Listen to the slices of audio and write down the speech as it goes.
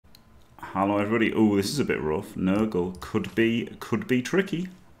Hello everybody. Oh, this is a bit rough. Nurgle could be tricky.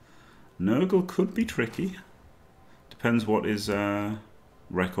 Nurgle could be tricky. Depends what his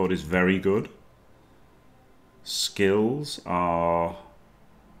record is. Very good. Skills are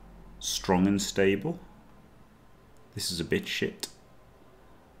strong and stable. This is a bit shit.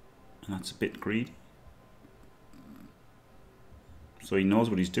 And that's a bit greedy. So he knows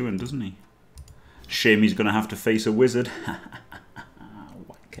what he's doing, doesn't he? Shame he's going to have to face a wizard.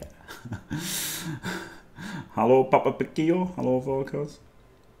 Wacker. Hello, Papa Piquillo. Hello, Volkos.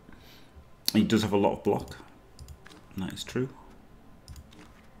 He does have a lot of block. That is true.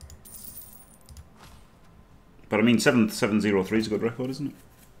 But I mean, 703 is a good record, isn't it?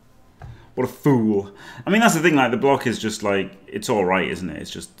 What a fool. I mean, that's the thing, like, the block is just like, it's alright, isn't it?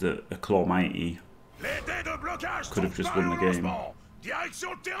 It's just that a Claw Mighty could have just won the game. Nah,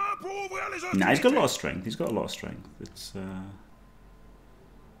 he's got a lot of strength. He's got a lot of strength. It's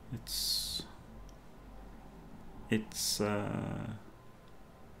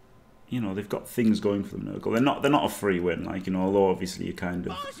you know, they've got things going for them. Nurgle. They're not a free win, like, you know. Although obviously you kind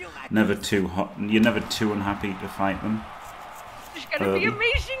of never too hot. You're never too unhappy to fight them. It's gonna be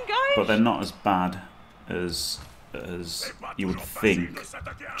amazing, guys. But they're not as bad as you would think,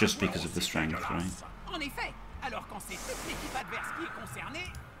 just because of the strength, right? En effet, alors quand c'est toute l'équipe adverse qui est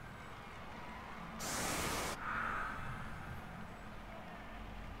concernée.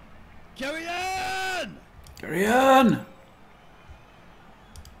 Carry on! Carry on!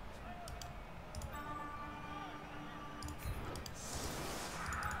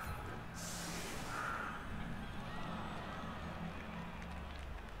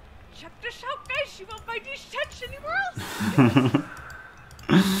 Check this out, guys. You won't buy these tents anywhere else.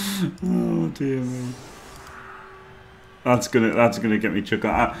 Oh dear me. That's gonna get me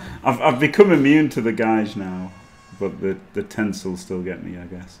chuckling. I've become immune to the guys now, but the tents will still get me, I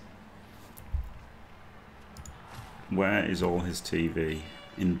guess. Where is all his TV?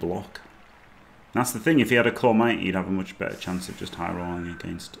 In block. That's the thing. If he had a Claw Mighty, he'd have a much better chance of just high rolling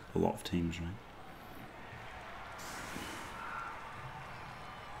against a lot of teams, right?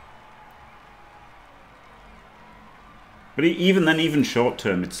 But even then, even short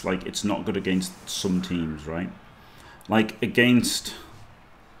term, it's like it's not good against some teams, right? Like against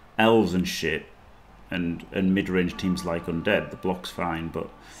elves and shit, and mid-range teams like Undead, the block's fine, but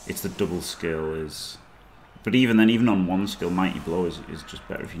it's the double skill is. But even then, even on one skill, Mighty Blow is just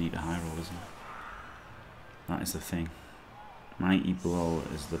better if you need a high roll, isn't it? That is the thing. Mighty Blow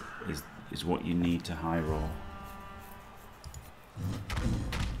is what you need to high roll.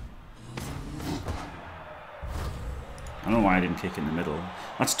 I don't know why I didn't kick it in the middle.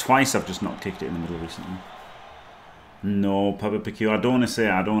 That's twice I've just not kicked it in the middle recently. No, Papa PQ, I don't want to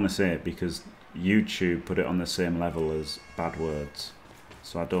say it because YouTube put it on the same level as bad words.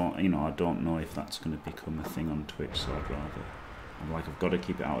 So I don't know if that's going to become a thing on Twitch. So I've got to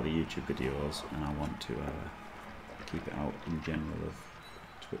keep it out of the YouTube videos, and I want to keep it out in general of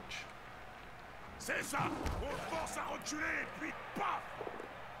Twitch.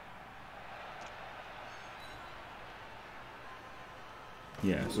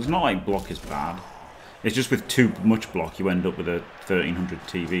 Yeah, so it's not like block is bad. It's just with too much block, you end up with a 1300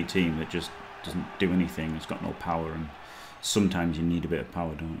 TV team that just doesn't do anything. It's got no power, and sometimes you need a bit of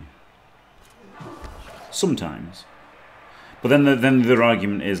power, don't you? Sometimes. But then the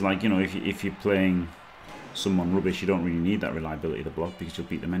argument is, like, you know, if you're playing someone rubbish, you don't really need that reliability of the block because you'll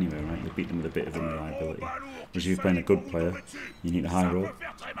beat them anyway, right? You'll beat them with a bit of unreliability. Whereas if you're playing a good player, you need a high roll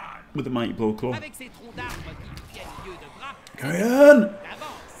with a Mighty Blow Claw. Carry on!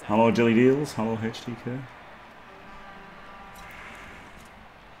 Hello Jelly Deals, hello HTK.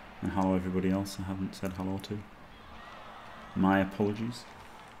 And hello everybody else I haven't said hello to. My apologies.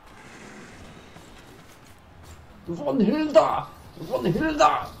 Von Hilda! Von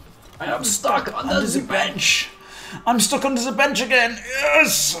Hilda! I am stuck under the bench! I'm stuck under the bench again!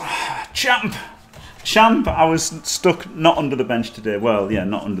 Yes! Champ! Champ, I was stuck not under the bench today. Well, yeah,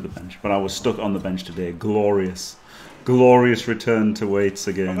 not under the bench, but I was stuck on the bench today. Glorious. Glorious return to weights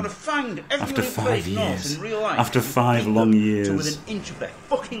again. I'm gonna find after 5 years. In real life, after 5 long years. to within an inch of their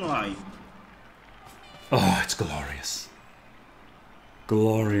fucking life. Oh, it's glorious.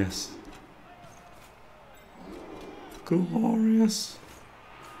 Glorious. Glorious.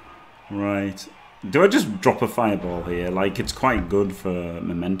 Right. Do I just drop a fireball here? Like, it's quite good for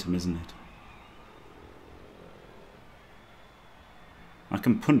momentum, isn't it? I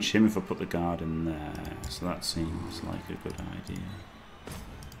can punch him if I put the guard in there, so that seems like a good idea.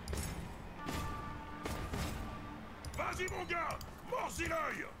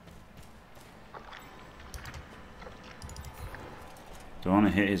 Don't want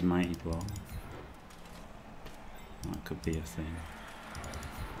to hit his mighty blow. That could be a thing.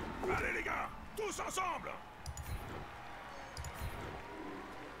 Allez les gars, tous ensemble.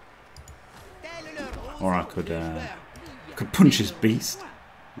 Or I could punch his beast.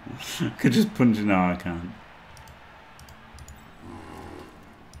 Could just punch it. No, I can't.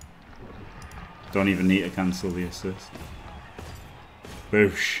 Don't even need to cancel the assist.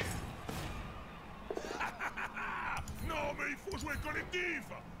 Boosh. Non mais il faut jouer collectif.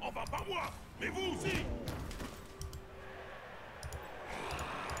 Enfin pas moi, mais vous aussi.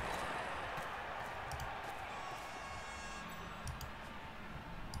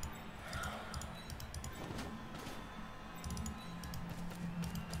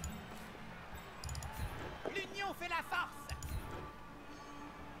 L'union fait la force.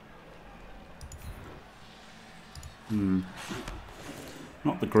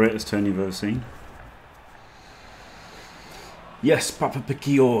 Not the greatest turn you've ever seen. Yes, Papa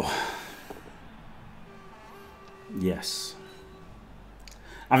Picchio. Yes.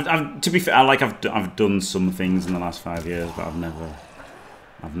 To be fair, I've done some things in the last 5 years, but I've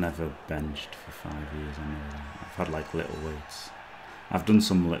never benched for 5 years. I know that. I've had like little weights. I've done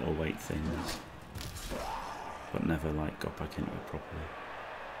some little weight things, but never like got back into it properly.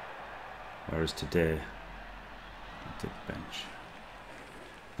 Whereas today, I did bench.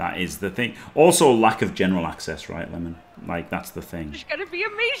 That is the thing. Also, lack of general access, right, Lemon? Like, that's the thing. It's gonna be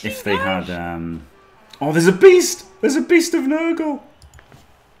amazing. If they had, oh, there's a beast! There's a beast of Nurgle!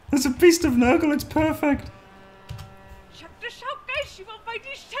 There's a beast of Nurgle, it's perfect! Check this out, guys. You won't find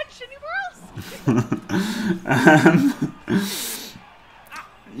these tents anywhere else.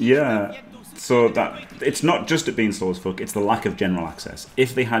 Yeah. So that it's not just it being slow as fuck, it's the lack of general access.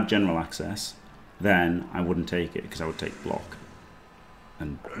 If they had general access, then I wouldn't take it, because I would take block.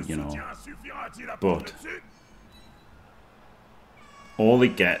 And, you know, but all they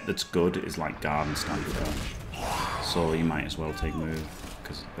get that's good is like guard and stand firm. So you might as well take move,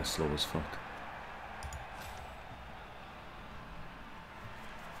 because they're slow as fuck.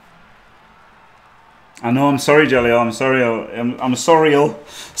 I know, I'm sorry, Jellio, I'm sorry, I'm sorry-o.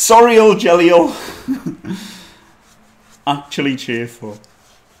 Sorry-o, Jellio. Actually cheerful.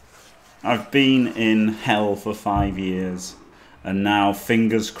 I've been in hell for 5 years. And now,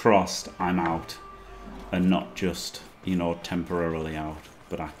 fingers crossed, I'm out. And not just, you know, temporarily out,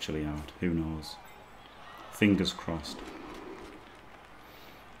 but actually out. Who knows? Fingers crossed.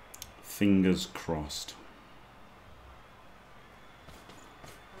 Fingers crossed.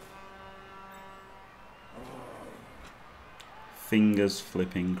 Fingers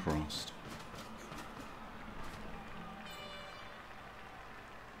flipping crossed.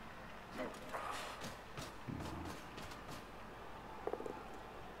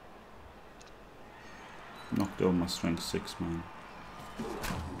 Knocked over my strength 6, man.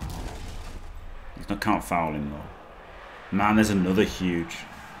 I can't foul him though. Man, there's another huge.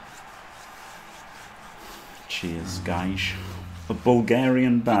 Cheers, guys. A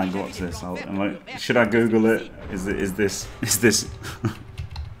Bulgarian bag. What's this? I'm like, should I Google it? Is this is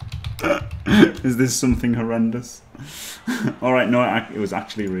this something horrendous? All right, no, it was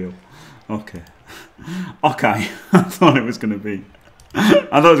actually real. Okay. Okay. I thought it was gonna be.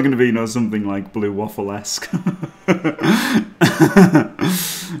 I thought it was going to be, you know, something like Blue Waffle-esque. I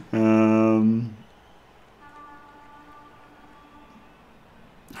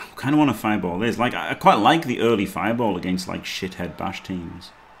kind of want to fireball this. Like, I quite like the early fireball against, like, shithead bash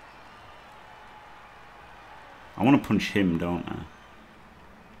teams. I want to punch him, don't I?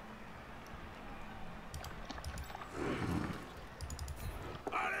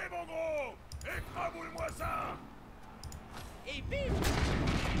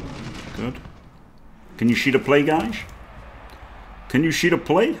 Good. Can you shoot a play, guys? Can you shoot a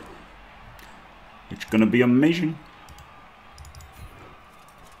play? It's gonna be amazing.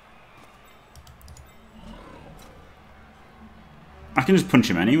 I can just punch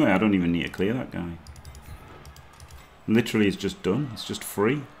him anyway. I don't even need to clear that guy. Literally, it's just done. It's just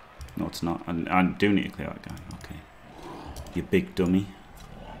free. No, it's not. I do need to clear that guy. Okay. You big dummy.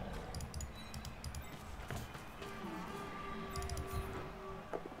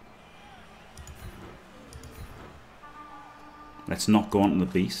 Let's not go on to the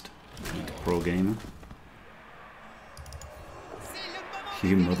beast. Like a pro gamer.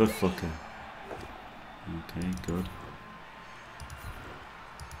 You motherfucker. Okay, good.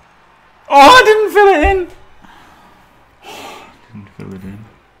 Oh, I didn't fill it in! Didn't fill it in.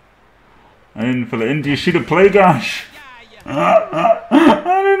 I didn't fill it in. Do you shoot a play, gosh?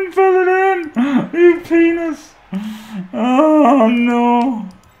 I didn't fill it in! You penis! Oh no!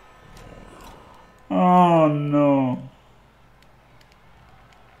 Oh no!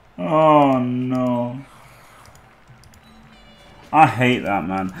 Oh no. I hate that,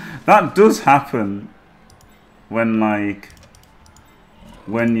 man. That does happen when, like,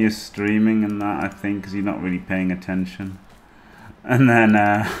 when you're streaming and that, I think, because you're not really paying attention. And then,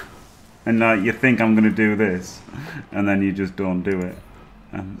 you think I'm going to do this, and then you just don't do it.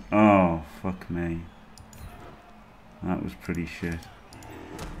 And, oh, fuck me. That was pretty shit.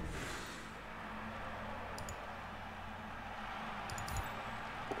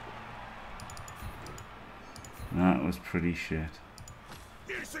 That was pretty shit.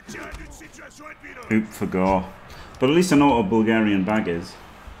 Oop for gore. But at least I know what a Bulgarian bag is.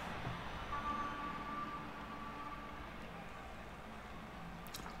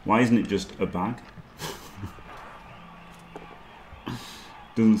 Why isn't it just a bag?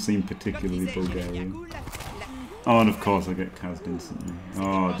 Doesn't seem particularly Bulgarian. Oh, and of course I get cast instantly.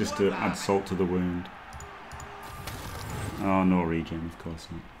 Oh, just to add salt to the wound. Oh, no regen, of course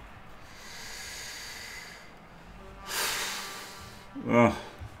not. Oh.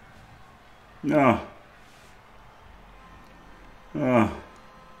 No. Oh.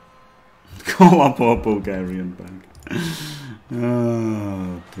 Call up our Bulgarian bag.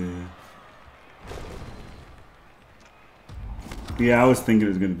 Oh dear. Yeah, I was thinking it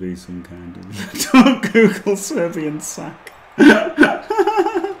was going to be some kind of... Don't Google Serbian sack. Yeah,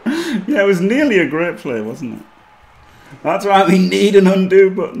 it was nearly a great play, wasn't it? That's right, we need an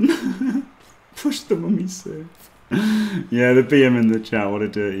undo button. Push the mummy safe. Yeah, the BM in the chat, what a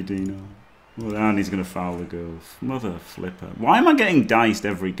dirty Dino. Well, and he's going to foul the goal. Mother flipper. Why am I getting diced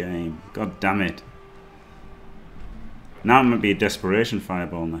every game? God damn it. Now it might be a desperation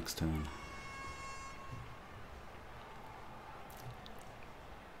fireball next turn.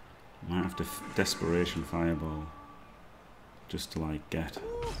 Might have to desperation fireball. Just to, like, get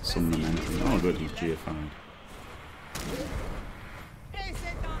some momentum. Oh, good, he's GFI'd.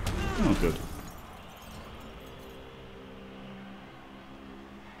 Oh, good.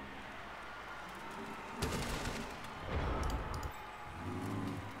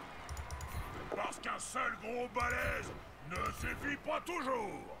 Parce qu'un seul gros balèze ne suffit pas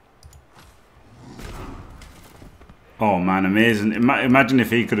toujours. Oh man, amazing. Imagine if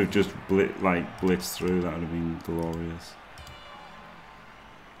he could have just blitzed through, that would have been glorious.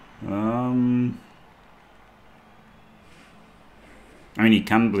 I mean, he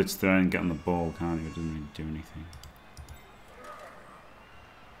can blitz through and get on the ball, can't he? It doesn't really do anything.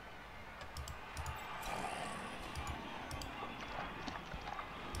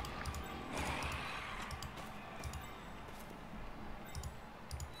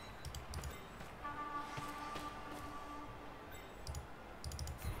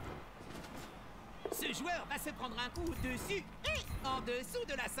 Ce joueur va se prendre un coup dessus et en dessous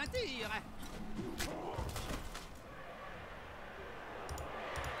de la ceinture.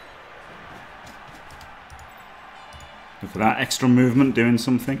 For that extra movement, doing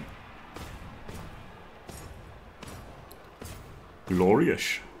something.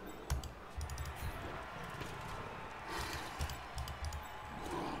 Glorious.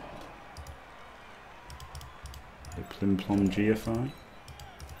 The Plim Plom GFI.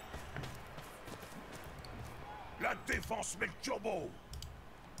 La défense met le turbo.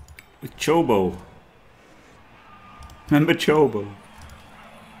 With Chobo. Remember Chobo?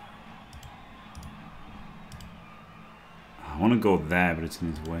 I want to go there, but it's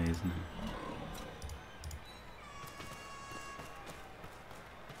in his way, isn't it?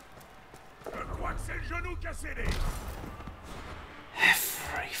 Je crois que c'est le genou qui a cédé.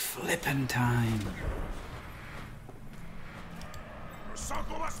 Every flippin' time. Je sens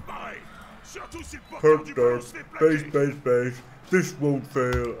qu'on va se marrer. Surtout si le porteur du ballon se fait plaquer. base. This won't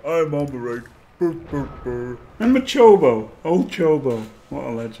fail. I'm on the rig. Remember Chobo? Old Chobo. What a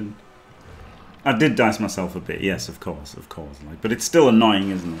legend. I did dice myself a bit, yes, of course. Like, but it's still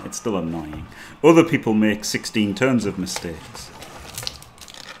annoying, isn't it? It's still annoying. Other people make 16 turns of mistakes.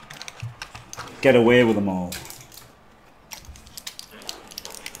 Get away with them all.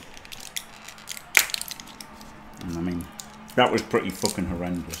 And I mean, that was pretty fucking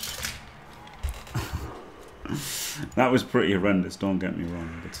horrendous. That was pretty horrendous, don't get me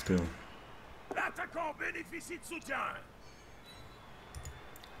wrong, but still. L'attaquant bénéficie de soutien.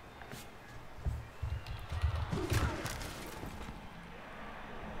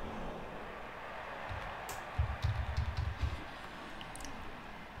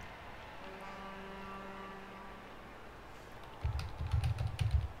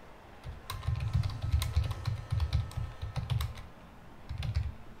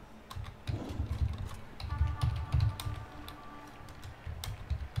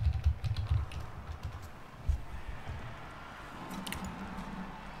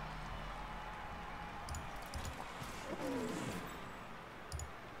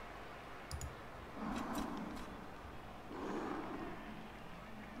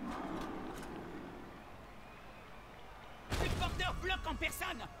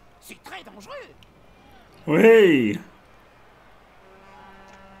 personne. C'est très dangereux. Hey!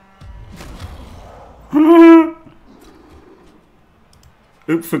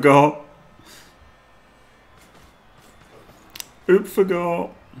 Oop, forgot. Oop,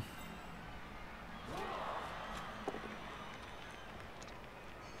 forgot.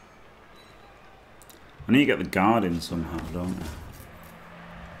 I need to get the guard in somehow, don't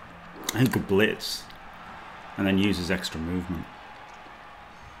I? I could blitz and then use his extra movement.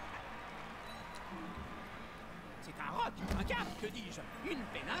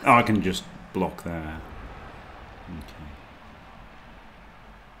 Oh, I can just block there. Okay.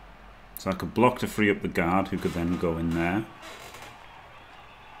 So I could block to free up the guard, who could then go in there.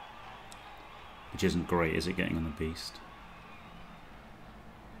 Which isn't great, is it, getting on the beast?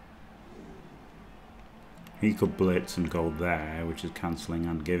 He could blitz and go there, which is cancelling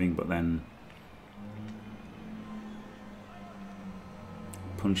and giving, but then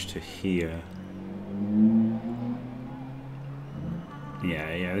punch to here.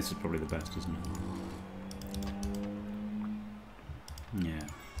 Yeah, this is probably the best, isn't it? Yeah.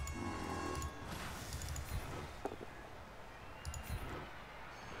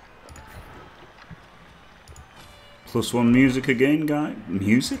 +1 music again, guy.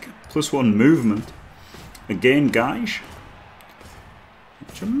 Music? +1 movement. Again, guys.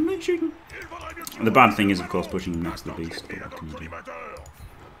 It's amazing. The bad thing is, of course, pushing him next to the beast. But what can you do?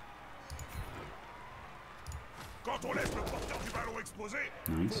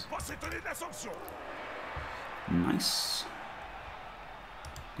 Nice. Nice.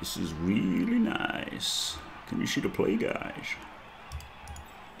 This is really nice. Can you see the play, guys?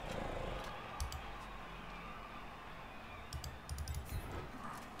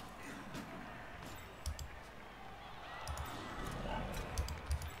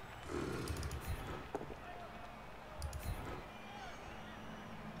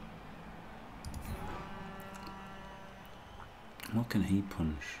 What can he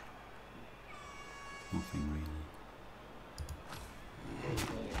punch? Nothing really.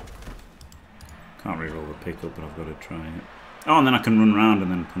 Can't reroll the pickup, but I've got to try it. Oh, and then I can run around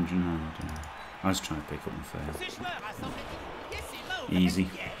and then punch in. No, I don't know. I was trying to pick up and fail. Easy.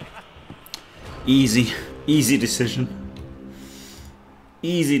 Easy. Easy decision.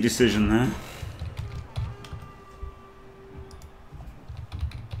 Easy decision there.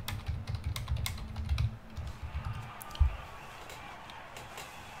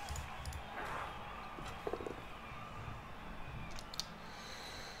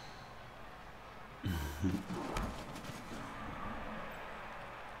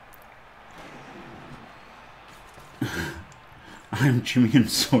 I'm Jimmy and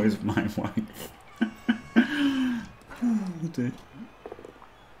so is my wife.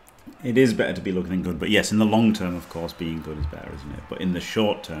 It is better to be lucky than good, but yes, in the long term, of course, being good is better, isn't it? But in the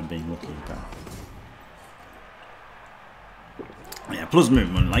short term, being lucky is better. Yeah, plus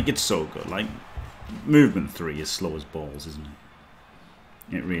movement, like, it's so good. Like, movement 3 is slow as balls, isn't it?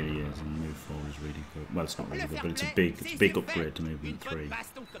 It really is, and move 4 is really good. Well, it's not really good, but it's a big upgrade to movement 3.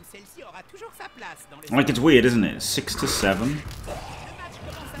 Like, it's weird, isn't it? 6 to 7.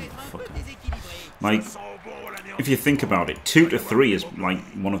 Fuck. Like, if you think about it, 2 to 3 is like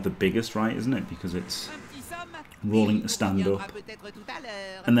one of the biggest, right? Isn't it? Because it's rolling to stand up,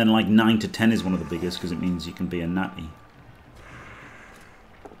 and then like 9 to 10 is one of the biggest because it means you can be a natty.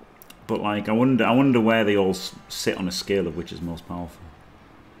 But like, I wonder where they all sit on a scale of which is most powerful.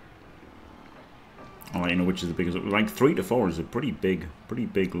 Or, you know, which is the biggest. Like 3 to 4 is a pretty big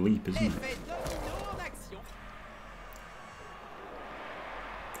leap, isn't it?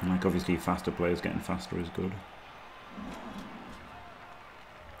 And like, obviously, faster players getting faster is good.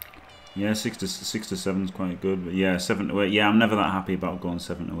 Yeah, 6 to 7 is quite good, but yeah, 7 to 8. Yeah, I'm never that happy about going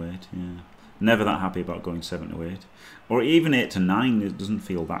 7 to 8. Yeah, never that happy about going 7 to 8, or even 8 to 9. It doesn't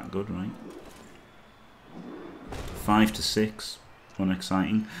feel that good, right? 5 to 6.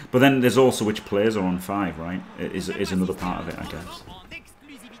 Unexciting, but then there's also which players are on 5, right? Is another part of it, I guess.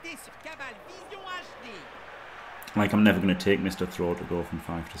 Like, I'm never going to take Mr. Throw to go from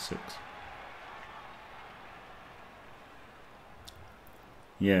 5 to 6.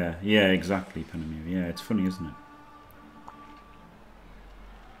 Yeah, exactly, Penamir. Yeah, it's funny, isn't it?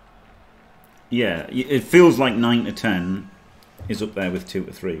 Yeah, it feels like 9 to 10 is up there with 2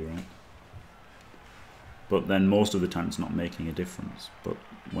 to 3, right? But then most of the time it's not making a difference. But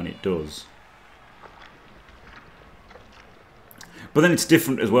when it does... But then it's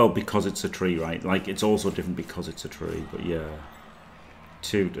different as well because it's a tree, right? Like, it's also different because it's a tree. But yeah,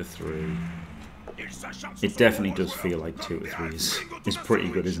 2 to 3. It definitely does feel like 2 to 3 is pretty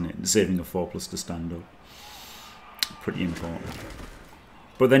good, isn't it? Saving a 4+ to stand up. Pretty important.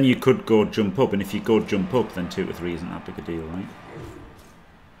 But then you could go jump up, and if you go jump up, then 2 to 3 isn't that big a deal, right?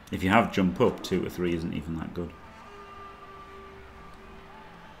 If you have jump up, 2 to 3 isn't even that good.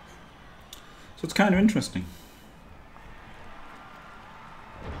 So it's kind of interesting.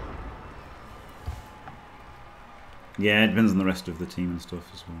 Yeah, it depends on the rest of the team and stuff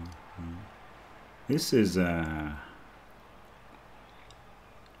as well. Yeah. This is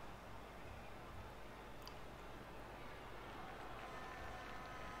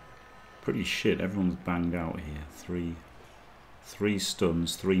pretty shit. Everyone's banged out here. Three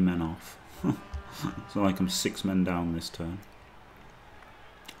stuns, 3 men off. It's not like I'm 6 men down this turn.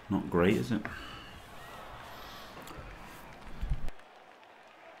 Not great, is it?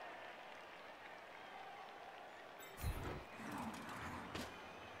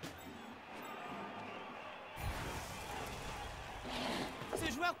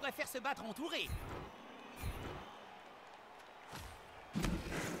 Ce joueur préfère se battre entouré.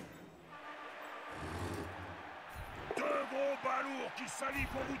 Gros balourd qui s'allie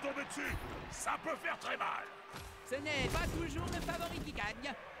pour vous tomber dessus. Ça peut faire très mal. Ce n'est pas toujours le favori qui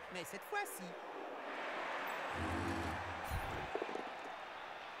gagne, mais cette fois-ci.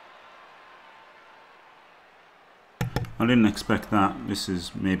 I didn't expect that. This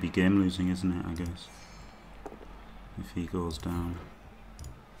is maybe game losing, isn't it, I guess? If he goes down.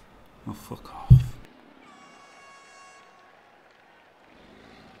 Oh, fuck off.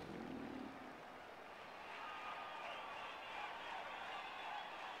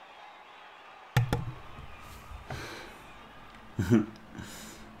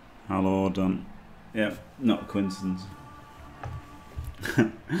 Hello, done. Yeah, not a coincidence.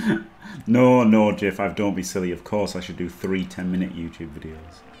 No, J5, don't be silly. Of course I should do 3 10-minute YouTube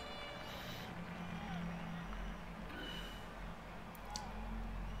videos.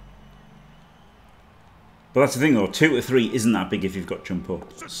 But that's the thing though, 2 to 3 isn't that big if you've got jump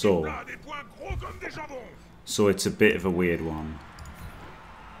up. So it's a bit of a weird one.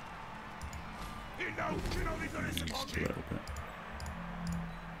 Just a little bit.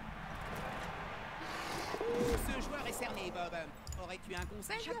 Ce joueur est cerné, Bob. Aurais-tu un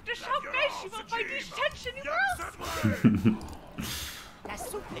conseil? Check the shellfish, you won't find these tench anywhere else! La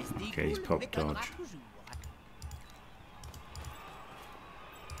souplesse des Okay, he's ghouls pop m'étonnera dodge. toujours.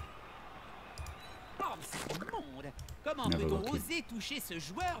 Oh, mais c'est immonde! Comment Never peut-on lucky. oser toucher ce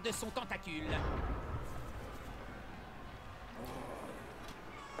joueur de son tentacule?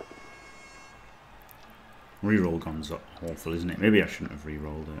 Reroll guns are awful, isn't it? Maybe I shouldn't have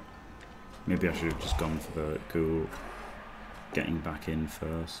re-rolled it. Maybe I should have just gone for the ghoul getting back in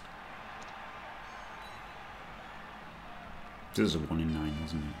first. This is a 1 in 9,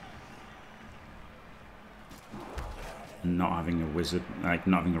 wasn't it? And not having a wizard, like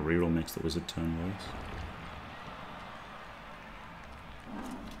not having a reroll makes the wizard turn worse.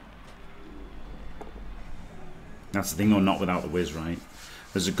 That's the thing though, not without the whiz, right?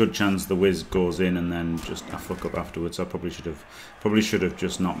 There's a good chance the whiz goes in and then just I fuck up afterwards. I probably should have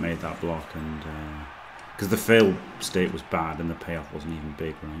just not made that block, and because the fail state was bad and the payoff wasn't even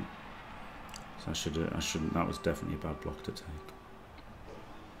big, right? So I shouldn't. That was definitely a bad block to take.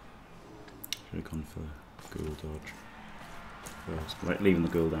 Should have gone for ghoul dodge first. Like leaving the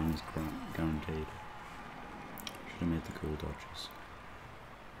ghoul down is guaranteed. Should have made the ghoul dodges.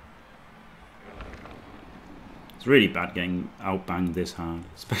 It's really bad getting outbanged this hard,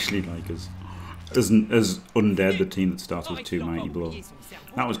 especially like as Undead, the team that starts with 2 mighty blows.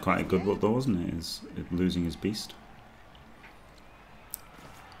 That was quite a good one though, wasn't it? Is it losing his beast?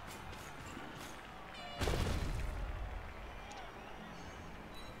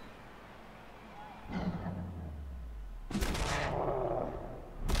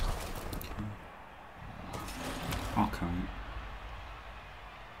 Okay.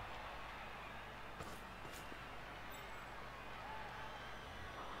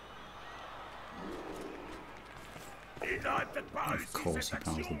 Of course he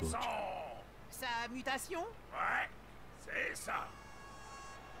pounds the bludge. Sa mutation? Ouais, c'est ça.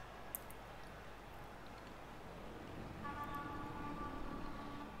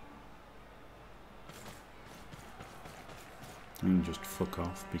 I can just fuck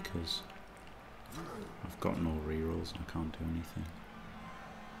off because I've got no rerolls and I can't do anything.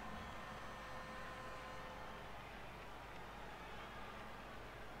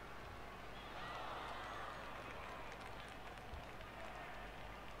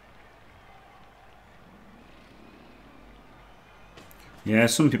 Yeah,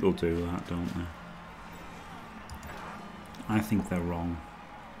 some people do that, don't they? I think they're wrong,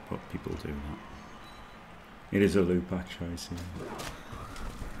 but people do that. It is a loop, actually, I see.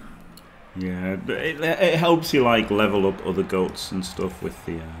 Yeah, but it helps you like level up other goats and stuff with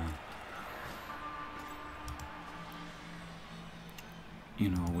the you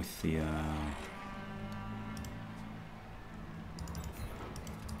know, with the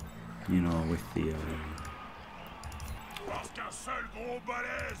you know, with the Parce qu'un seul gros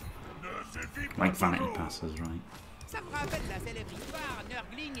balèze ne suffit pas like vanity toujours. passes, right? Ça me rappelle la célèbre histoire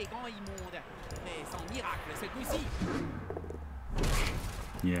Nurgling et Grand Immonde. Mais sans miracle ce coup-ci.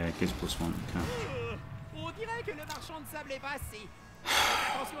 Yeah, it gives +1 to cap. On dirait que le marchand de sable est passé.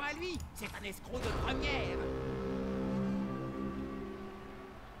 Faites attention à lui, c'est un escroc de première.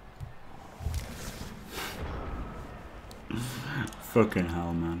 Fucking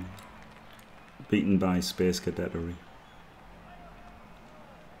hell, man. Beaten by space cadetry.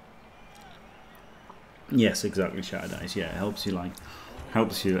 Yes, exactly, Shadow Dice. Yeah, it helps you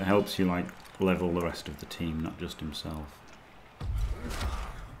like level the rest of the team, not just himself.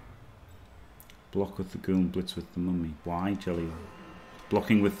 Block with the ghoul and blitz with the mummy. Why, Jelly?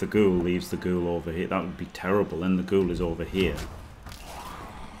 Blocking with the ghoul leaves the ghoul over here. That would be terrible. Then the ghoul is over here.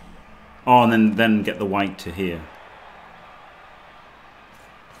 Oh, and then get the white to here.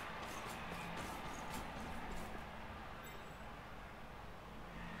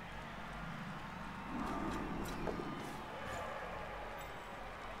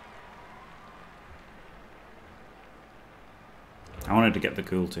 I wanted to get the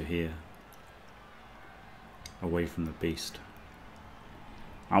ghoul to here, away from the beast.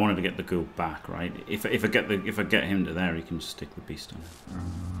 I wanted to get the ghoul back, right? If I get him to there, he can just stick the beast on it.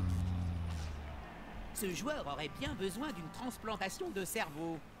 Ce joueur aurait bien besoin d'une transplantation de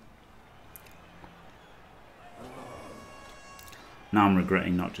cerveau. Now I'm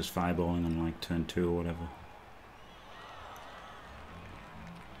regretting not just fireballing on like turn 2 or whatever.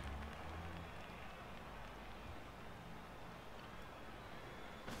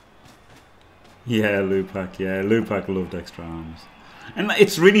 Yeah, Lupac. Yeah, Lupac loved extra arms, and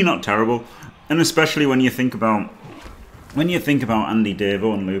it's really not terrible. And especially when you think about Andy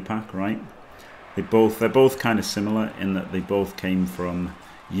Devo and Lupac, right? They're both kind of similar in that they both came from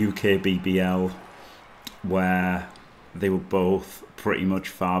UK BBL, where they were both pretty much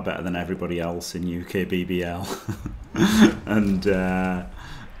far better than everybody else in UK BBL, and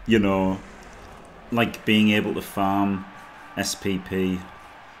you know, like being able to farm SPP.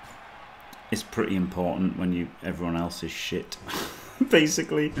 It's pretty important when everyone else is shit,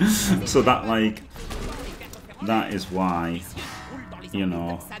 basically. So that is why, you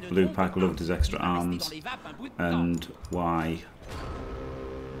know, Lupac loved his extra arms, and why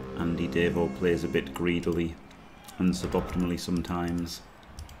Andy Devo plays a bit greedily and suboptimally sometimes,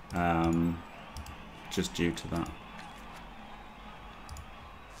 just due to that.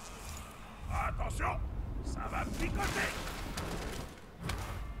 Attention, ça va picoter.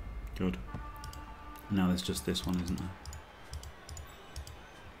 Good. Now there's just this one, isn't there?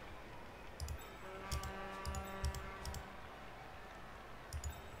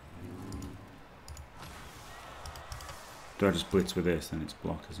 Do I just blitz with this? Then it's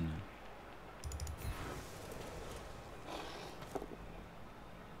block, isn't it?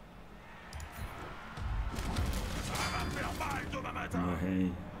 Oh,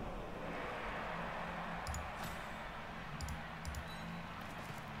 hey.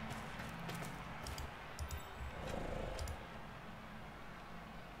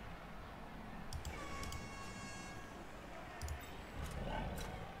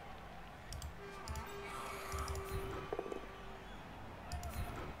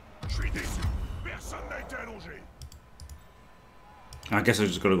 I guess I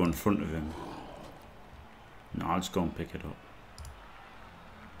just got to go in front of him. No, I'll just go and pick it up.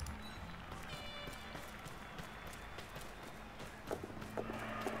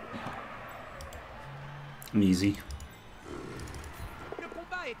 Easy. Le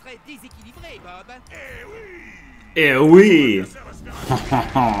combat est très déséquilibré, Bob. Eh oui!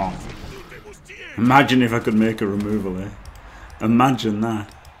 Imagine if I could make a removal here. Imagine that.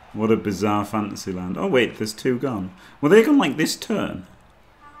 What a bizarre fantasy land. Oh wait, there's 2 gone. Were they gone like this turn?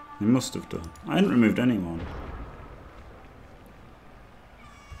 They must have done. I hadn't removed anyone.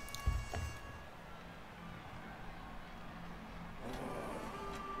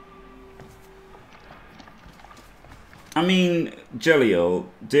 I mean, Jellio,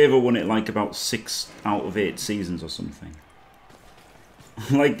 Devo won it like about 6 out of 8 seasons or something.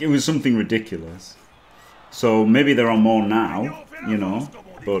 Like, it was something ridiculous. So maybe there are more now, you know,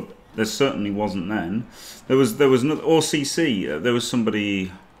 but there certainly wasn't then. There was another OCC. There was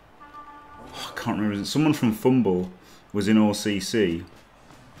somebody, oh, I can't remember. Someone from Fumble was in OCC,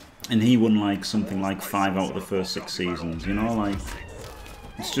 and he won like something like 5 out of the first 6 seasons. You know, like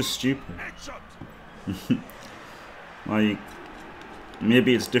It's just stupid. Headshot. Like,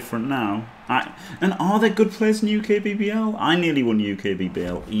 maybe it's different now. And are there good players in UKBBL? I nearly won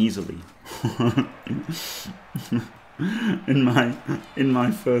UKBBL easily. in my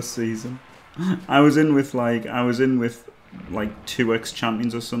first season. I was in with like 2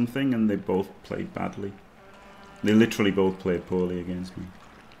 ex-champions or something, and they both played badly. They literally both played poorly against me.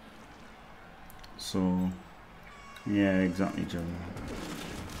 So yeah, exactly, Joe.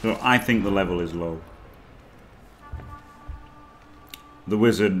 So I think the level is low. The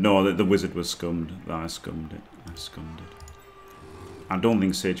wizard, no, the wizard was scummed. I scummed it. I don't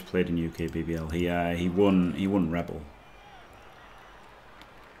think Sage played in UKBBL. He won Rebel.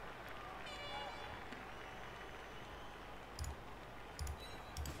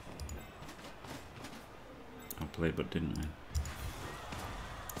 I played but didn't win.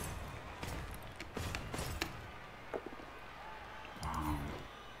 Wow.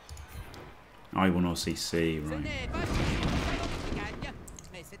 I won OCC, right.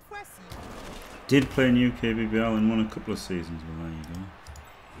 Did play in UKBBL and won a couple of seasons. Well, there you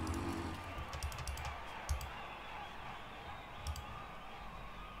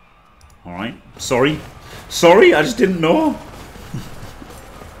go. Alright. Sorry, I just didn't know.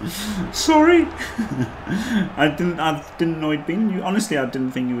 Sorry. I didn't know he'd been. Honestly, I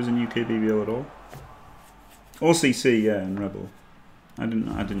didn't think he was in UKBBL at all. OCC, yeah, and Rebel. I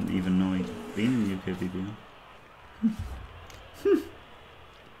didn't even know he'd been in UKBBL.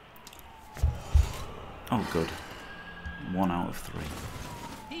 Oh, good. 1 out of 3.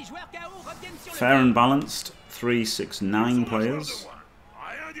 Fair and balanced. 3, 6, 9 players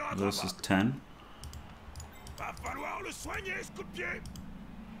versus 10. Va falloir le soigner, ce coup de pied.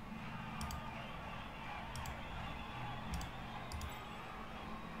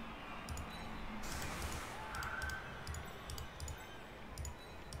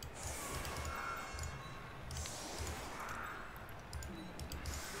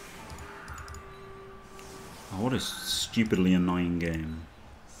 Oh, what a stupidly annoying game.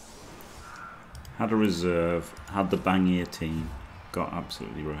 Had a reserve, had the Bangier team, got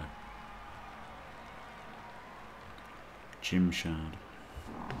absolutely wrecked. Gymshad.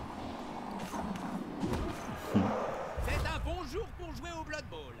 C'est un bon jour pour jouer au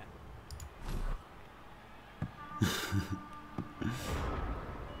bloodbowl.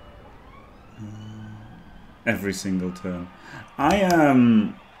 Every single turn.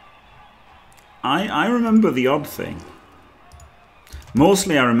 I remember the odd thing.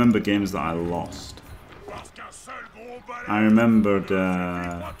 Mostly I remember games that I lost. I remembered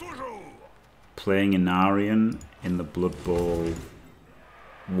playing Inarian in the Blood Bowl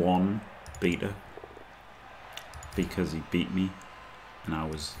 1 beta because he beat me, and I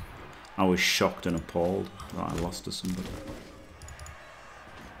was shocked and appalled that I lost to somebody.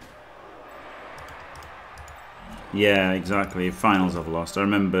 Yeah, exactly. Finals I've lost. I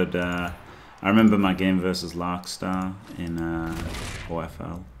remember my game versus Larkstar in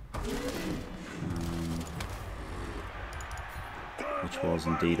OFL, which was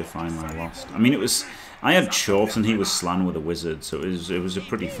indeed a final I lost. I mean, I had Chorfs and he was Slan with a wizard, so it was a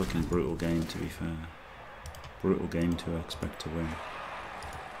pretty fucking brutal game, to be fair. Brutal game to expect to win.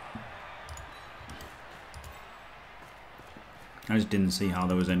 I just didn't see how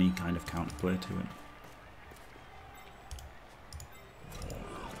there was any kind of counterplay to it.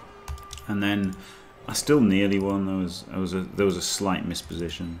 And then I still nearly won. There was a slight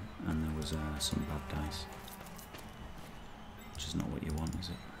misposition, and there was some bad dice, which is not what you want, is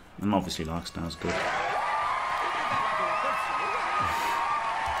it? And obviously Larkstar's good.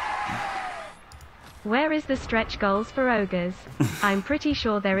 Where is the stretch goals for ogres? I'm pretty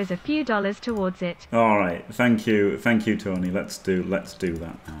sure there is a few dollars towards it. All right, thank you, Tony. Let's do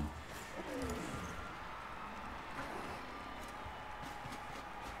that now.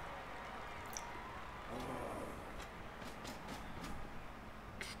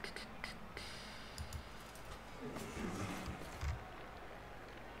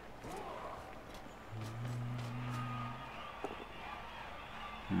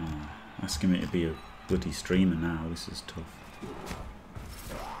 Asking me to be a bloody streamer now, this is tough.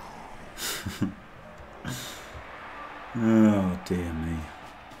 Oh dear me.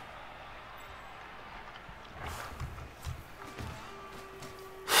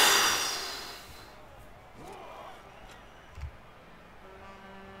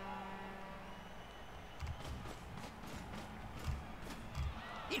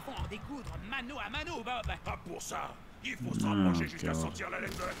 Il faut en découdre mano à mano, Bob. Pas pour ça. Il faut se rapprocher jusqu'à sentir la laine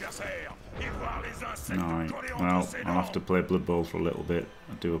de l'adversaire et voir les insectes collés entre Well, ses I'll dents. have to play Blood Bowl for a little bit.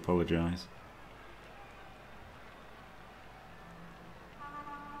 I do apologise.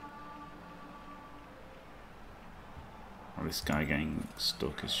 Oh, this guy getting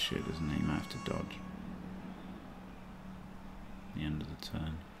stuck as shit, isn't he? He might have to dodge. The end of the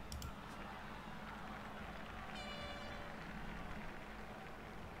turn.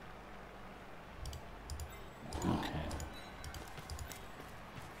 Okay.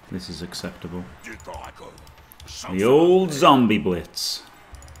 This is acceptable. The old zombie blitz.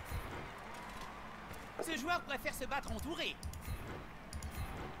 Ce joueur préfère se battre entouré.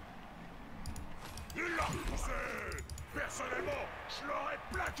 Il l'a repoussé. Personnellement, je l'aurais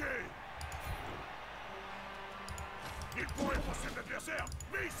plaqué. Il pourrait pousser l'adversaire,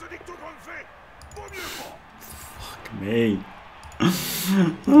 mais il se dit que tout grand fait. Vaut mieux pas. Fuck me.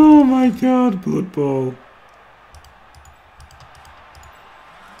 Oh my god, bloodbowl.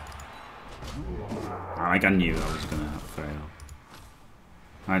 Like I knew I was gonna fail.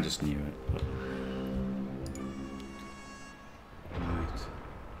 I just knew it. But... Right.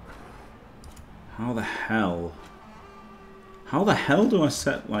 How the hell? How the hell do I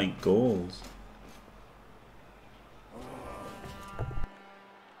set like goals?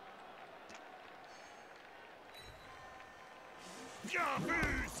 Bien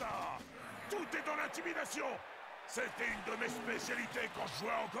vu ça. Tout est dans l'intimidation. C'était une de mes spécialités quand je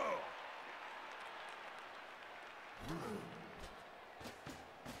jouais encore.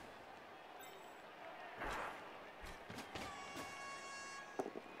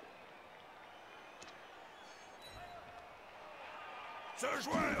 Ce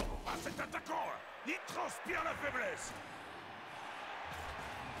joueur, cet attaquant, il transpire la faiblesse.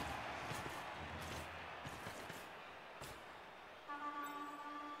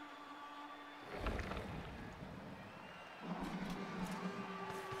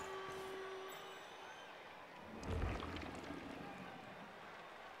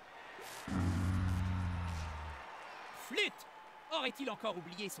 Flûte! Aurait-il encore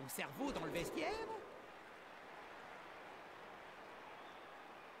oublié son cerveau dans le vestiaire?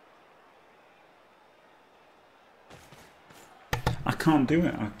 I can't do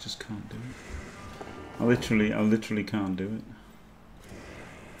it. I just can't do it. I literally can't do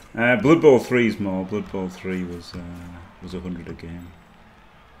it. Blood Bowl 3's more. Blood Bowl 3 was 100 a game.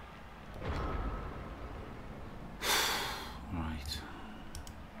 Right.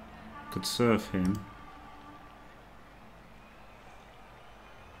 Could serve him.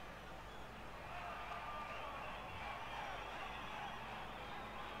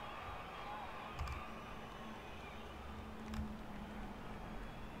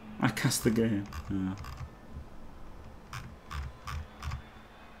 I cast the game. Yeah.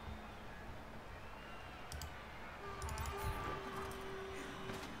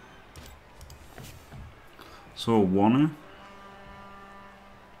 So a wanna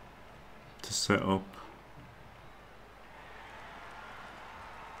to set up.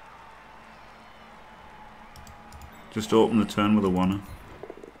 Just open the turn with a wanna.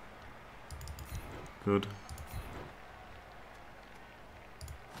 Good.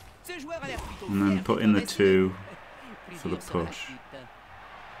 And then put in the 2 for the push.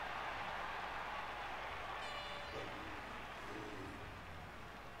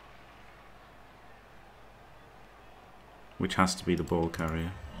 Which has to be the ball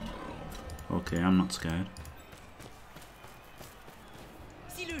carrier. Okay, I'm not scared.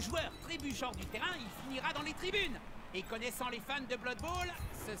 Si le joueur trébuche hors du terrain, il finira dans les tribunes. Et connaissant les fans de Blood Bowl,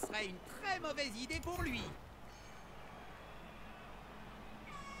 ce serait une très mauvaise idée pour lui.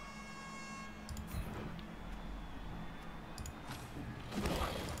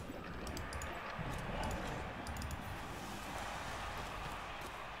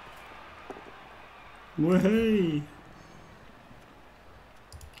 Way!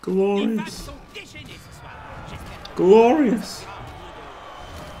 Glorious! Glorious!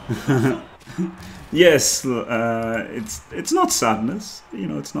 Yes, it's not sadness. You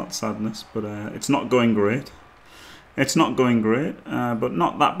know, it's not sadness, but it's not going great. It's not going great, but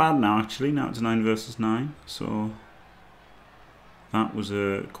not that bad now. Actually, now it's 9 versus 9, so that was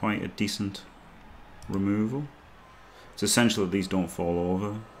quite a decent removal. It's essential that these don't fall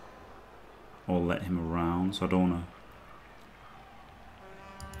over or let him around, so I don't want to.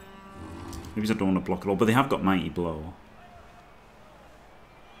 Maybe I don't want to block it all, but they have got Mighty Blow.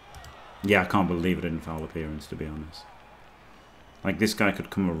 Yeah, I can't believe it didn't foul appearance, to be honest. Like, this guy could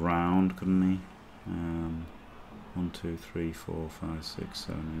come around, couldn't he? 1, 2, 3, 4, 5, 6,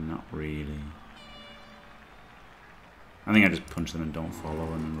 7. Not really. I think I just punch them and don't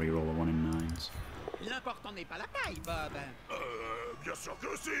follow and then re-roll a 1 in 9s. L'important n'est pas la taille, Bob. Bien sûr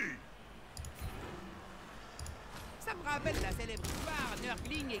que si. Ça me rappelle la célèbre histoire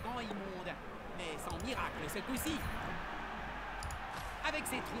Nurgling et Grand Immonde. Mais sans miracle ce coup-ci. Avec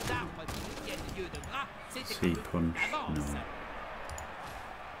ces troncs d'arbres qui tiennent lieu de bras, c'était Sea punch, no.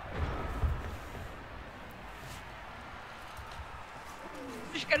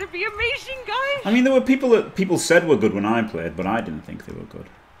 It's gonna be amazing, guys. I mean, there were people that people said were good when I played, but I didn't think they were good.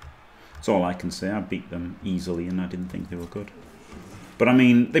 That's all I can say. I beat them easily, and I didn't think they were good. But I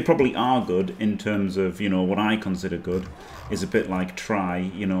mean, they probably are good in terms of, you know, what I consider good is a bit like try.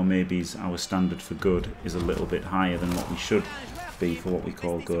 You know, maybe our standard for good is a little bit higher than what we should be for what we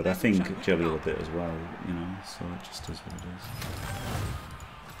call good. I think Jelly a bit as well, you know, so it just is what it is.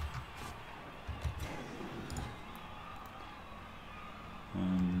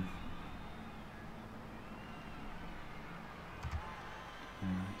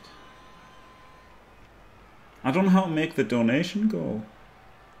 Right. I don't know how to make the donation go.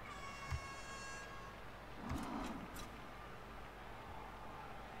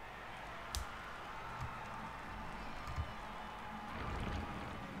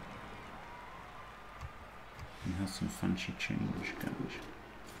 He has some fancy change, guys.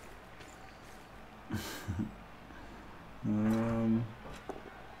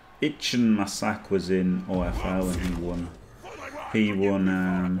 Itchen Masak was in OFL and he won. He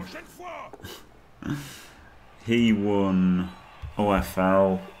won. He won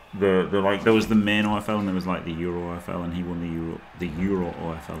OFL. Like there was the main OFL and there was like the Euro OFL, and he won the Euro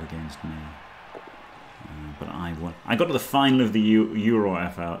OFL against me. But I won. I got to the final of the Euro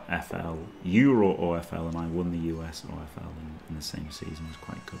OFL, and I won the US OFL in the same season. It was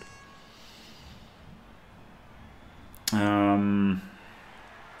quite good.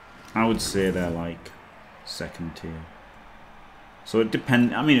 I would say they're like second tier. So it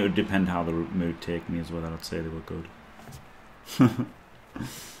depend. I mean, it would depend how the mood take me as well. I'd say they were good.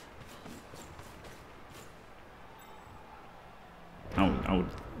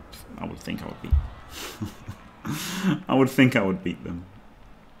 I would think I would beat. I would think I would beat them.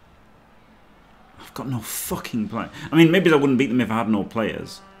 I've got no fucking play. I mean, maybe I wouldn't beat them if I had no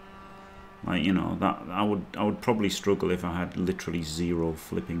players. Like, you know, that I would probably struggle if I had literally 0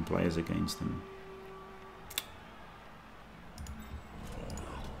 flipping players against them.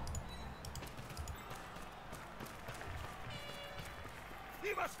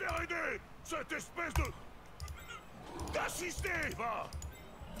 Il va se faire aider, cette espèce de... d'assister, va.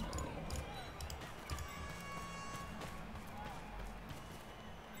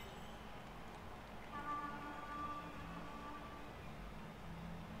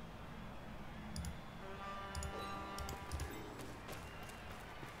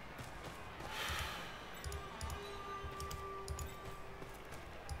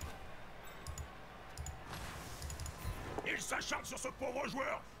 Ils s'acharnent sur ce pauvre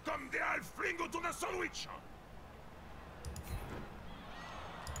joueur, comme des halflings autour d'un sandwich.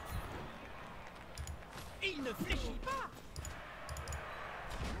 Et il ne fléchit pas.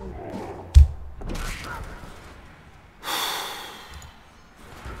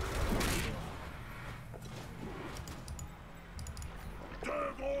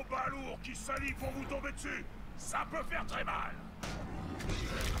 Deux gros balourds qui s'allient pour vous tomber dessus. Ça peut faire très mal.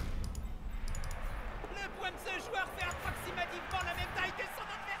 Le poing de ce joueur fait approximativement la même taille que son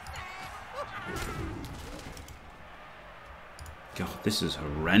adversaire. God, this is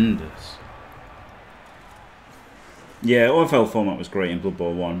horrendous. Yeah, OFL format was great in Blood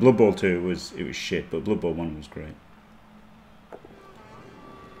Bowl 1. Blood Bowl 2 was shit, but Blood Bowl 1 was great.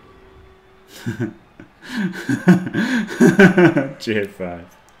 J5.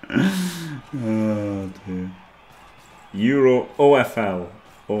 Oh dear. Euro OFL.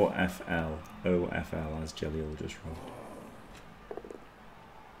 OFL, as Jelliel just wrote.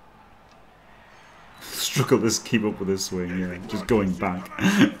 Struggle to keep up with this swing, yeah. Just going back.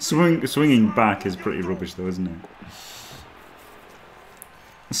 Swinging back is pretty rubbish though, isn't it?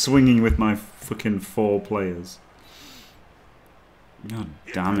 Swinging with my fucking 4 players. God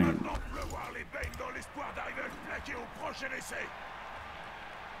damn it.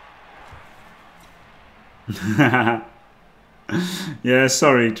 Yeah,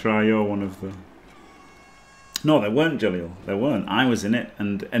 sorry, Try, you're one of the... No, there weren't, Jaleel. There weren't. I was in it,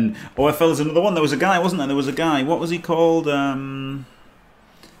 and OFL's another one. There was a guy, wasn't there? There was a guy. What was he called? In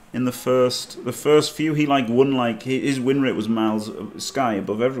the first few, he like won, like his win rate was miles sky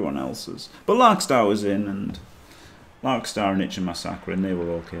above everyone else's. But Larkstar was in, and Larkstar and Itch and Massacre, and they were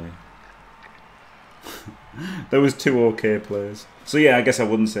okay. There was 2 okay players. So yeah, I guess I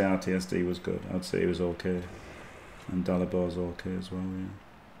wouldn't say RTSD was good. I'd say he was okay, and Dalabor's okay as well. Yeah.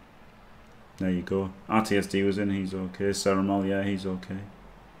 There you go. RTSD was in, he's okay. Ceremal, yeah, he's okay.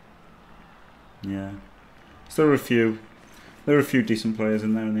 Yeah. So there were a few. There were a few decent players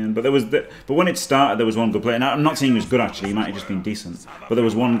in there in the end, but but when it started, there was one good player. Now, I'm not saying he was good actually; he might have just been decent. But there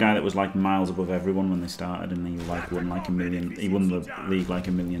was one guy that was like miles above everyone when they started, and he like won like a million. He won the league like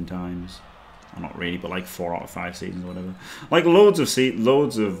a million times. Well, not really, but like 4 out of 5 seasons or whatever. Like loads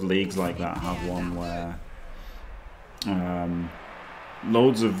of leagues like that have one where,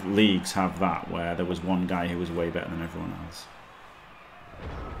 loads of leagues have that where there was one guy who was way better than everyone else,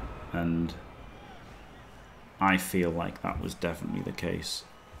 and I feel like that was definitely the case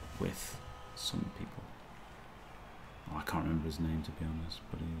with some people. Oh, I can't remember his name to be honest,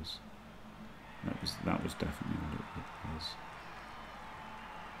 but he was. That was definitely what it was.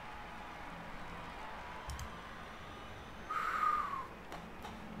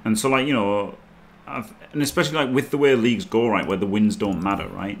 And so, like, you know, and especially like with the way leagues go, right, where the wins don't matter,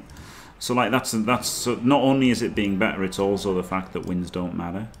 right? So like that's so not only is it being better, it's also the fact that wins don't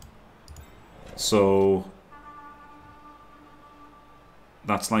matter. So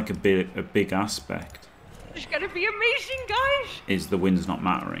that's like a big aspect. It's gonna be amazing, guys. Is the wins not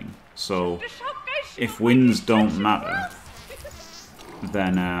mattering? So if wins don't matter,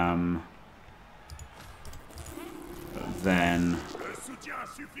 then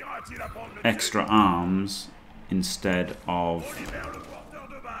extra arms instead of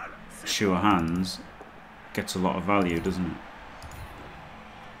sure hands gets a lot of value, doesn't it?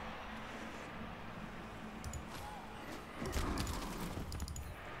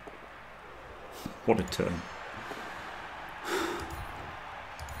 What a turn.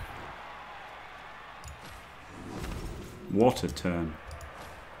 What a turn.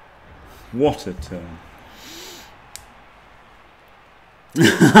 What a turn.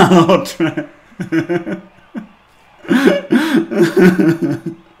 Oh,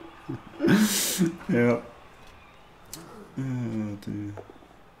 yeah. Oh dear.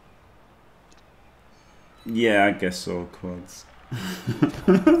 Yeah, I guess so, quads.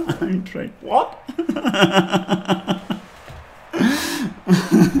 I'm trying. What?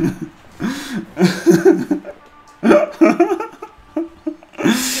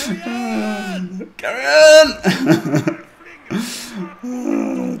 Carry on!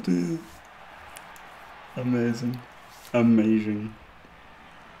 Oh dear. Amazing. Amazing.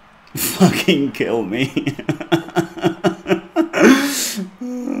 Fucking kill me.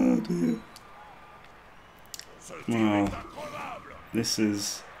 Oh dear. Wow. This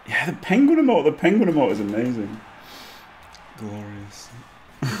is... Yeah, the penguin emote. The penguin emote is amazing. Glorious.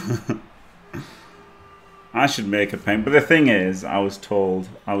 I should make a penguin. But the thing is, I was told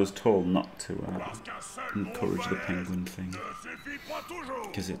not to encourage the penguin thing.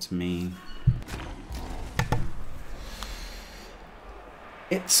 Because it's mean.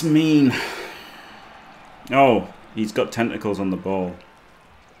 It's mean. Oh, he's got tentacles on the ball.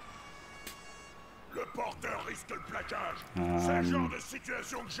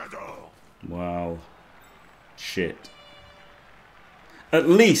 Well, shit. At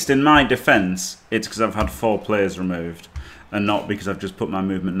least in my defense, it's because I've had 4 players removed, and not because I've just put my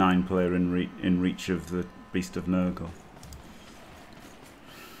movement 9 player in reach of the Beast of Nurgle.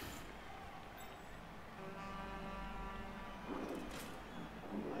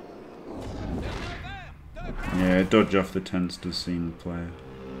 Yeah, dodge off the tents does seem the player.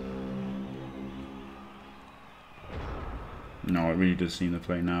 No, it really does seem the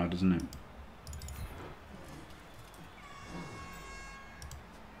play now, doesn't it?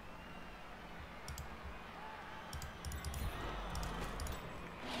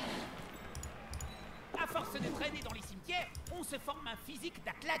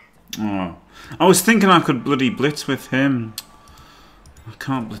 Oh, I was thinking I could bloody blitz with him. I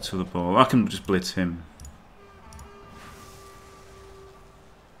can't blitz with the ball. I can just blitz him.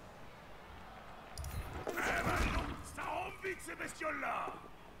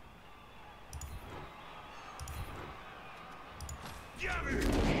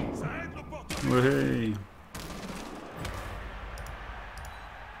 Hey.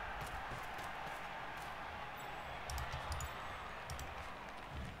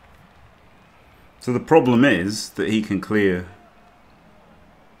 So the problem is that he can clear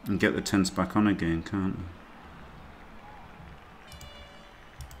and get the tents back on again, can't he?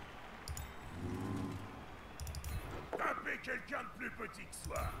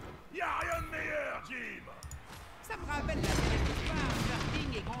 Ça me rappelle la belle histoire de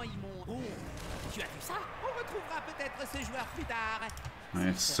King et Grand Immonde. Oh, tu as vu ça? On retrouvera peut-être ce joueur plus tard.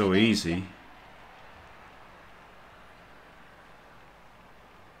 It's so easy.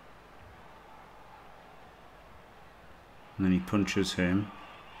 And then he punches him.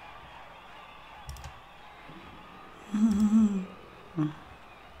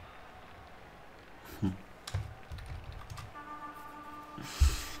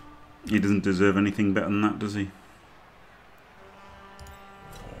 He doesn't deserve anything better than that, does he?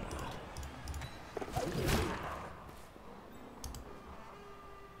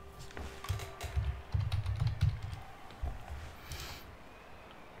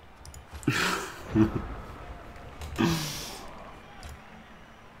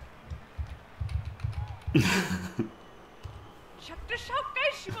 Check this out,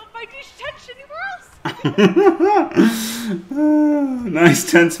 guys. You won't find these tents anywhere else. Nice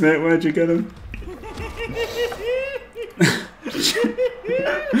tents, mate. Where'd you get them?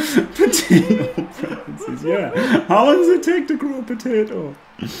 Potato preferences, yeah. How long does it take to grow a potato?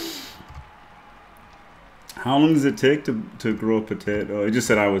 How long does it take to grow a potato? He just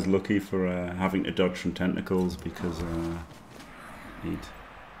said I was lucky for having to dodge from tentacles because he'd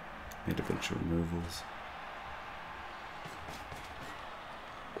made a bunch of removals.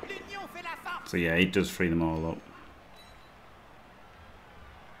 So yeah, he does free them all up.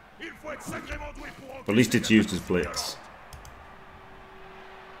 But at least it's used as blitz.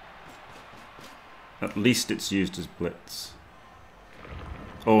 At least it's used as blitz.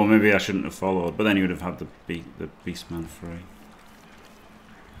 Oh, maybe I shouldn't have followed, but then he would have had the Beastman free.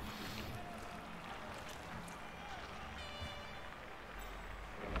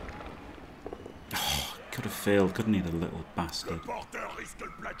 Oh, could have failed, couldn't he, the little bastard?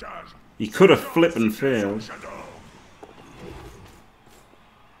 He could have flipped and failed.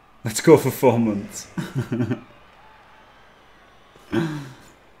 Let's go for 4 months.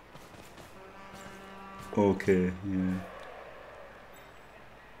 Okay, yeah.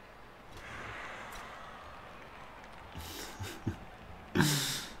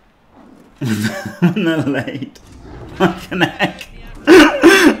 When they're late. Like an egg.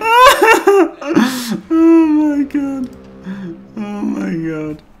 Oh my god. Oh my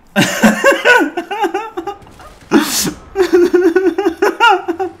god.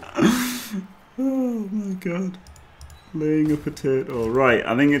 Oh my god. Laying a potato. Right,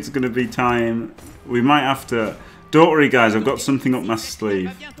 I think it's going to be time. We might have to... Don't worry guys, I've got something up my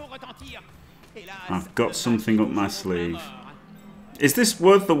sleeve. I've got something up my sleeve. Is this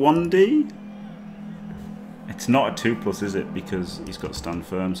worth the 1D? It's not a 2+, is it? Because he's got stand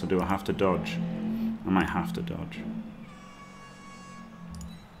firm, so do I have to dodge? I might have to dodge.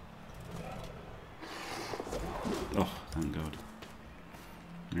 Oh, thank God.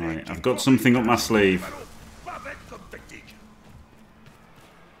 Right, I've got something up my sleeve.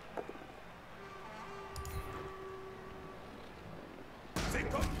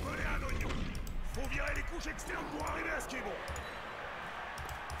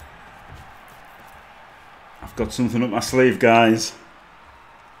 I've got something up my sleeve, guys.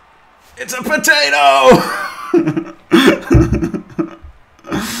 It's a potato!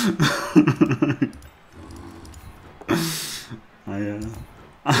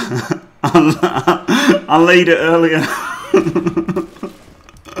 I laid it earlier.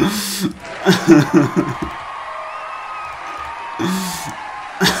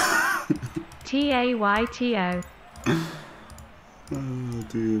 T-A-Y-T-O. Oh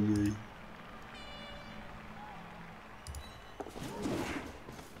dear me.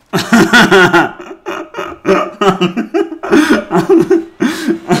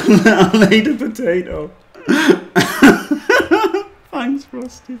 I laid a potato. Thanks,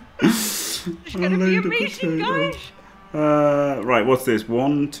 Frosty. It's gonna be amazing, guys. Right, what's this?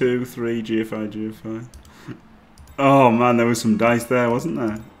 1, 2, 3, GFI, GFI. Oh man, there was some dice there, wasn't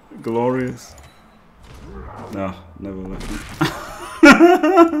there? Glorious. No, never left me.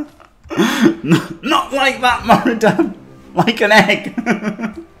 Not like that, Moradam. Like an egg.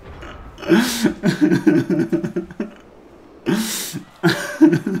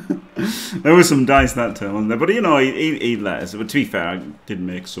 There was some dice that turn, wasn't there? But you know, he let us. But to be fair, I did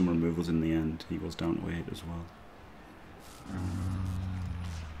make some removals in the end. He was down to 8 as well.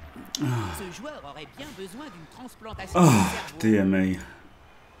 Oh, dear me.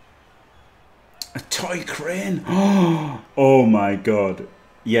 A toy crane. Oh my god.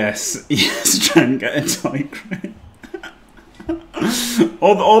 Yes, yes, try and get a toy crane.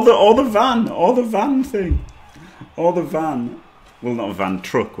 or the van thing. Or the van. Well, not a van,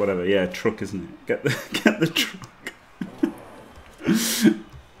 truck, whatever. Yeah, truck, isn't it? Get the truck.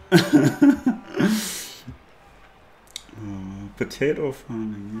 Oh, potato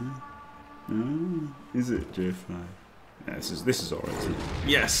farming. Yeah. Oh, is it J5? Yeah, this is alright. Isn't it?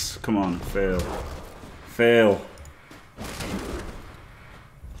 Yes, come on, fail. Fail.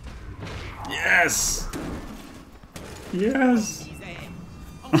 Yes. Yes.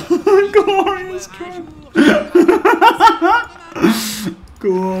 Glorious trap.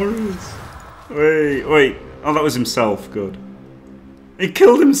 Glorious. Wait. Oh, that was himself. Good. He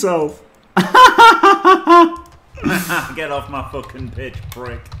killed himself. Get off my fucking pitch,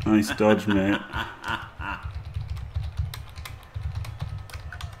 prick. Nice dodge, mate.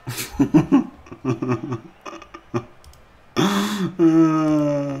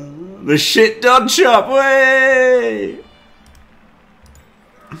 The shit dodge shop, way!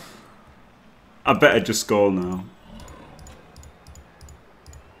 I better just score now.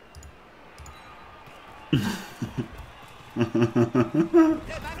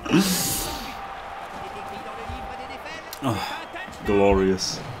 Oh,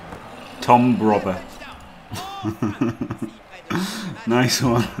 glorious. Tom Brobber. Nice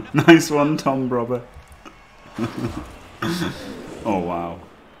one. Nice one, Tom Brobber. Oh, wow.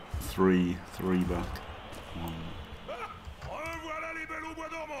 Three back.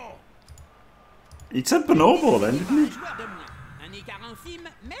 He said bonobo then, didn't he?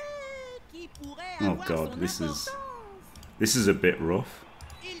 Oh god, this is a bit rough.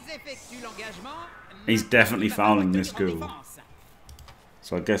 He's definitely fouling this goal.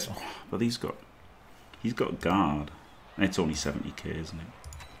 So I guess, oh, but he's got guard. And it's only 70k, isn't it?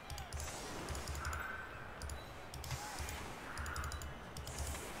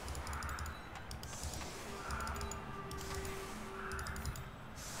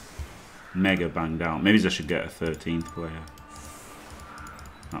 Mega banged out. Maybe I should get a 13th player.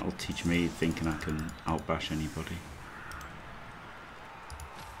 That'll teach me thinking I can outbash anybody.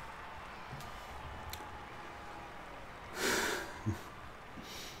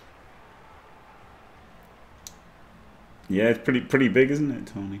 Yeah, it's pretty big, isn't it,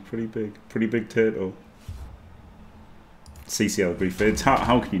 Tony? Pretty big turtle. CCL Griffiths.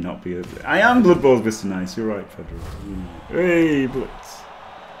 How can you not be? I am Blood Bowl's Mr. Nice. You're right, Federer. Hey, Blitz.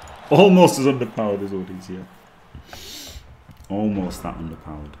 Almost as underpowered as Odie's, yeah. Almost that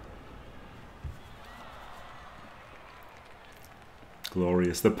underpowered.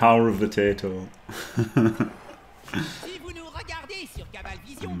 Glorious. The power of the Tato.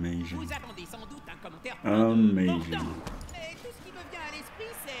 Amazing. Amazing.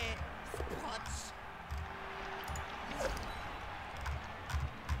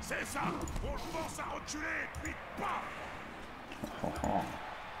 C'est ça. On force à reculer, puis paf.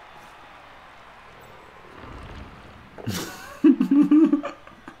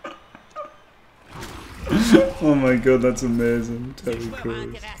 Oh my god, that's amazing. Terry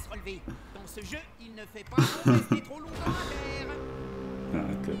Crews.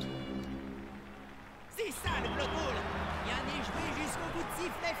 Ah, good. C'est ça le bloodbowl. Rien n'est joué jusqu'au bout de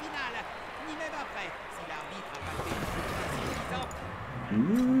sifflet final. Ni même après, si l'arbitre a pas fait suffisant.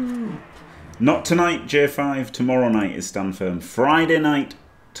 Not tonight, J5. Tomorrow night is stand firm. Friday night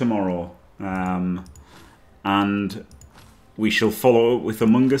tomorrow. And we shall follow up with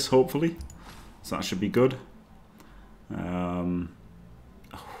Among Us, hopefully. So that should be good.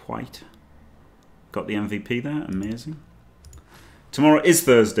 White. Got the MVP there. Amazing. Tomorrow is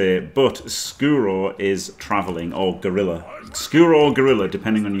Thursday, but Skuro is travelling, or Gorilla. Skuro or Gorilla,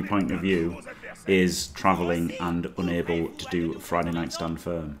 depending on your point of view, is travelling and unable to do Friday night stand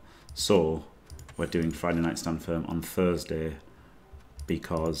firm. So we're doing Friday night stand firm on Thursday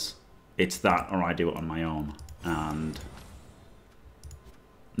because it's that or I do it on my own, and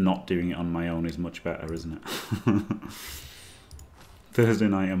not doing it on my own is much better, isn't it? Thursday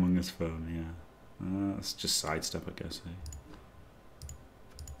night Among Us firm, yeah. It's just sidestep, I guess. Eh?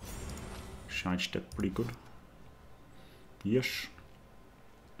 Sidestep pretty good. Yes.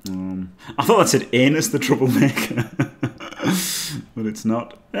 I thought that said Anus the troublemaker. But it's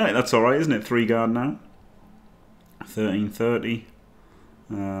not. Yeah, that's alright, isn't it? 3 guard now. 1330.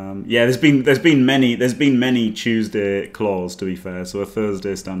 Yeah, there's been many Tuesday claws, to be fair, so a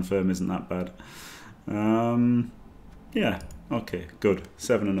Thursday stand firm isn't that bad. Yeah, okay, good.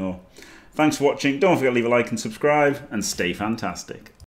 7-0. Thanks for watching. Don't forget to leave a like and subscribe, and stay fantastic.